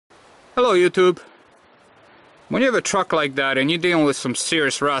Hello YouTube. When you have a truck like that and you're dealing with some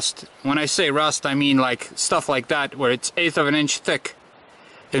serious rust, when I say rust I mean like stuff like that where it's 1/8 of an inch thick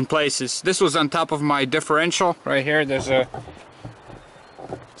in places. This was on top of my differential right here. This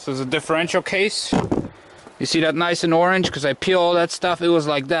is a differential case. You see that nice and orange because I peel all that stuff. It was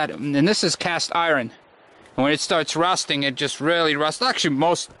like that, and this is cast iron. And when it starts rusting, it just really rusts. Actually,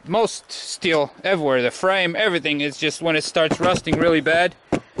 most steel everywhere, the frame, everything is just when it starts rusting really bad,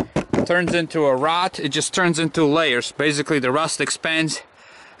 it turns into a rot. It just turns into layers. Basically, the rust expands,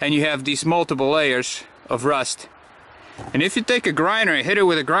 and you have these multiple layers of rust. And if you take a grinder and hit it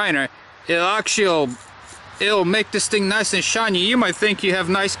with a grinder, it'll make this thing nice and shiny. You might think you have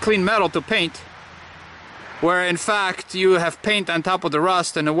nice clean metal to paint, where in fact you have paint on top of the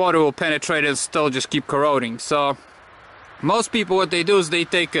rust and the water will penetrate and still just keep corroding. So most people, what they do is they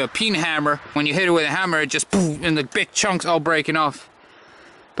take a peen hammer. When you hit it with a hammer, it just boom, and the big chunks all breaking off.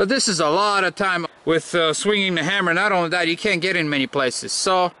 But this is a lot of time with swinging the hammer. Not only that, you can't get in many places.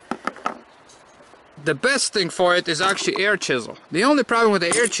 So the best thing for it is actually air chisel. The only problem with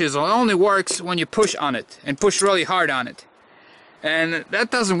the air chisel, it only works when you push on it and push really hard on it. And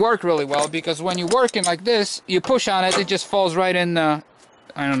that doesn't work really well, because when you're working like this, you push on it, it just falls right in the,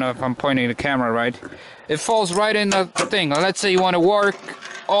 I don't know if I'm pointing the camera right, it falls right in the thing. Let's say you want to work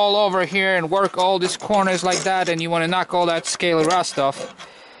all over here and work all these corners like that, and you want to knock all that scaly rust off.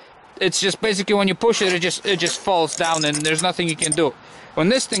 It's just basically when you push it, it just falls down and there's nothing you can do. When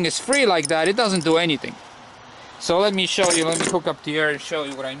this thing is free like that, it doesn't do anything. So let me show you, let me hook up the air and show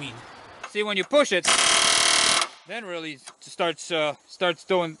you what I mean. See, when you push it, then really starts doing. You can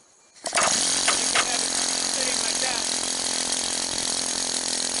have it sitting like that.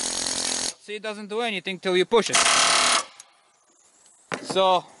 See, it doesn't do anything till you push it.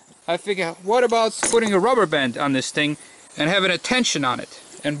 So I figure, what about putting a rubber band on this thing and having a tension on it?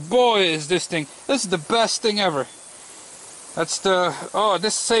 And boy, is this is the best thing ever. That's the, oh,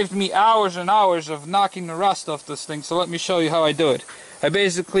 this saved me hours and hours of knocking the rust off this thing. So let me show you how I do it. I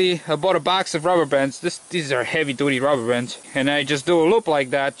bought a box of rubber bands. These are heavy duty rubber bands, and I just do a loop like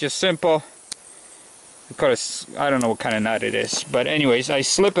that, just simple. Because I don't know what kind of knot it is, but anyways, I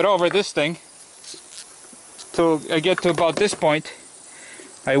slip it over this thing till I get to about this point.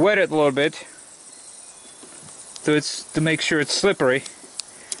 I wet it a little bit to make sure it's slippery,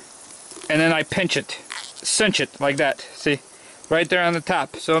 and then I pinch it, cinch it like that. See, right there on the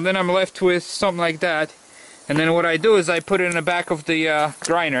top. So then I'm left with something like that. And then what I do is I put it in the back of the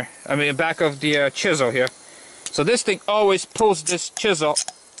grinder, back of the chisel here. So this thing always pulls this chisel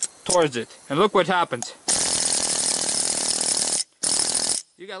towards it. And look what happens.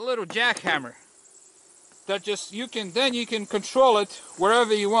 You got a little jackhammer that just, you can control it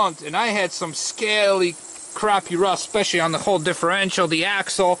wherever you want. And I had some scaly, crappy rust, especially on the whole differential, the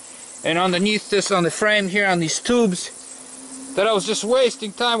axle, and underneath this on the frame here on these tubes, that I was just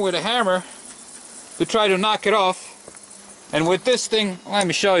wasting time with a hammer to try to knock it off. And with this thing, let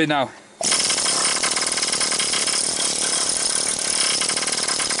me show you now.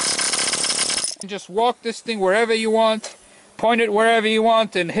 Just walk this thing wherever you want, point it wherever you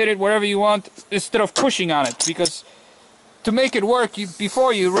want, and hit it wherever you want, instead of pushing on it. Because to make it work,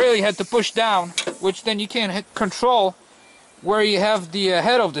 before you really had to push down, which then you can't control where you have the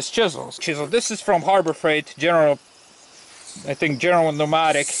head of this chisel. This is from Harbor Freight, General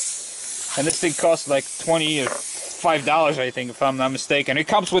Nomadic. And this thing costs like $20 or $5, I think, if I'm not mistaken. It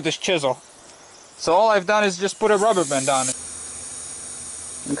comes with this chisel. So all I've done is just put a rubber band on it.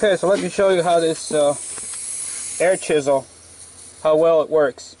 Okay, so let me show you how this air chisel, how well it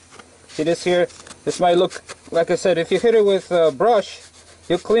works. See this here? This might look, like I said, if you hit it with a brush,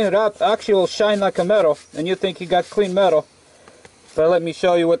 you'll clean it up. Actually, it'll shine like a metal, and you think you got clean metal. But let me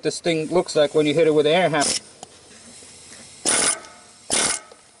show you what this thing looks like when you hit it with an air hammer.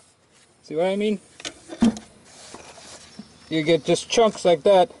 See what I mean? You get just chunks like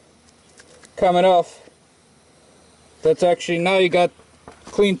that coming off. That's actually, now you got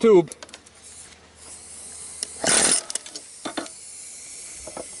clean tube.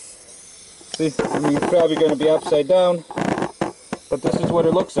 See, you're probably going to be upside down, but this is what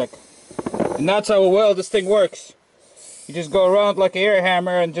it looks like. And that's how well this thing works. You just go around like an air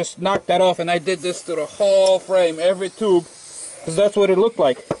hammer and just knock that off. And I did this to the whole frame, every tube, because that's what it looked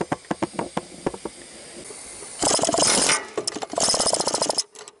like.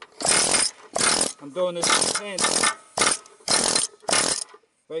 I'm doing this with hand.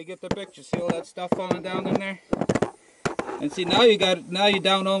 But you get the picture. See all that stuff falling down in there? And see, now you're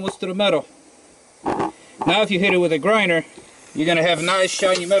down almost to the metal. Now if you hit it with a grinder, you're gonna have nice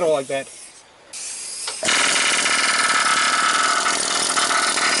shiny metal like that.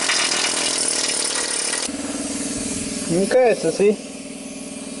 Okay, so see,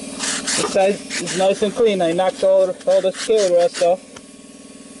 this side is nice and clean. I knocked all the scale rust off.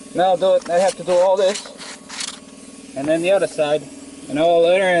 Now I have to do all this, and then the other side, and all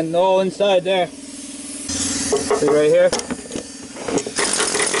there and all inside there. See right here.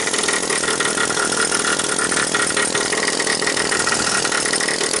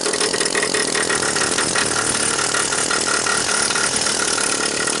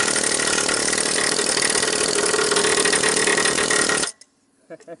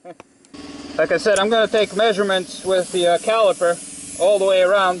 Like I said, I'm going to take measurements with the caliper all the way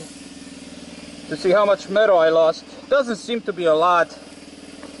around to see how much metal I lost. Doesn't seem to be a lot.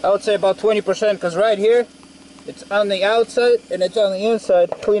 I would say about 20%, because right here it's on the outside and it's on the inside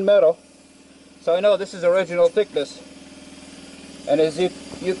clean metal. So I know this is original thickness. And as you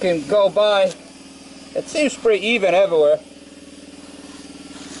can go by, it seems pretty even everywhere,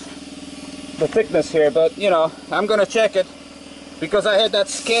 the thickness here, but you know, I'm going to check it. Because I had that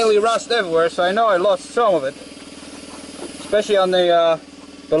scaly rust everywhere, so I know I lost some of it. Especially on the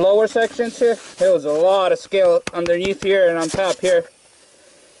lower sections here. There was a lot of scale underneath here and on top here.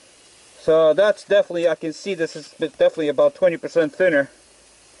 So that's definitely, I can see this is definitely about 20% thinner.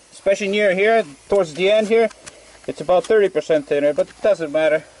 Especially near here, towards the end here, it's about 30% thinner, but it doesn't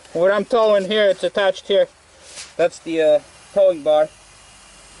matter. Where I'm towing here, it's attached here. That's the towing bar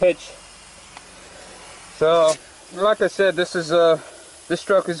hitch. So, like I said, this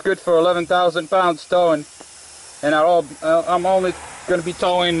truck is good for 11,000 pounds towing, and I'm only going to be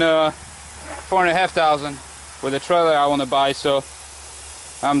towing 4,500 with a trailer I want to buy. So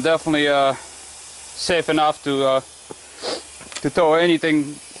I'm definitely safe enough to tow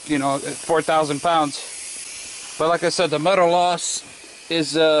anything, you know, at 4,000 pounds. But like I said, the metal loss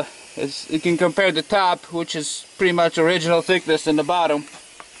is you can compare the top, which is pretty much original thickness, in the bottom.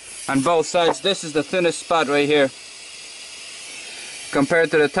 On both sides, this is the thinnest spot right here. Compared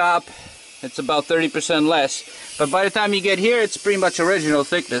to the top, it's about 30% less. But by the time you get here, it's pretty much original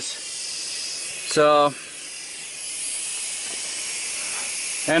thickness. So,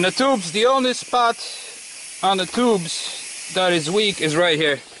 and the tubes, the only spot on the tubes that is weak is right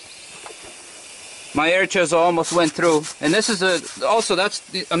here. My air chisel almost went through. And this is also that's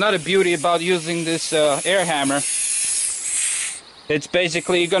another beauty about using this air hammer. It's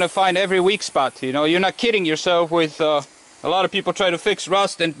basically, you're gonna find every weak spot. You know, you're not kidding yourself with a lot of people try to fix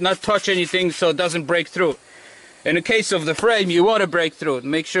rust and not touch anything so it doesn't break through. In the case of the frame, you want to break through it.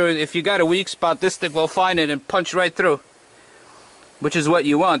 Make sure if you got a weak spot, this thing will find it and punch right through, which is what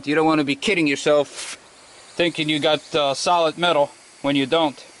you want. You don't want to be kidding yourself thinking you got solid metal when you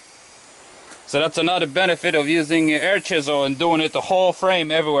don't. So that's another benefit of using an air chisel and doing it the whole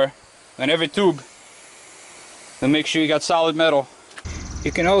frame everywhere and every tube, and make sure you got solid metal.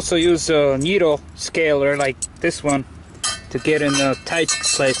 You can also use a needle scaler like this one to get in the tight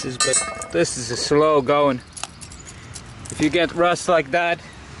places, but this is a slow going. If you get rust like that,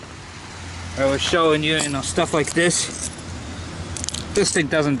 I was showing you, stuff like this thing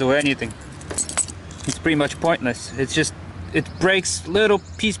doesn't do anything. It's pretty much pointless. It's just, it breaks little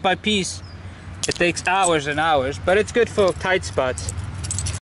piece by piece. It takes hours and hours, but it's good for tight spots.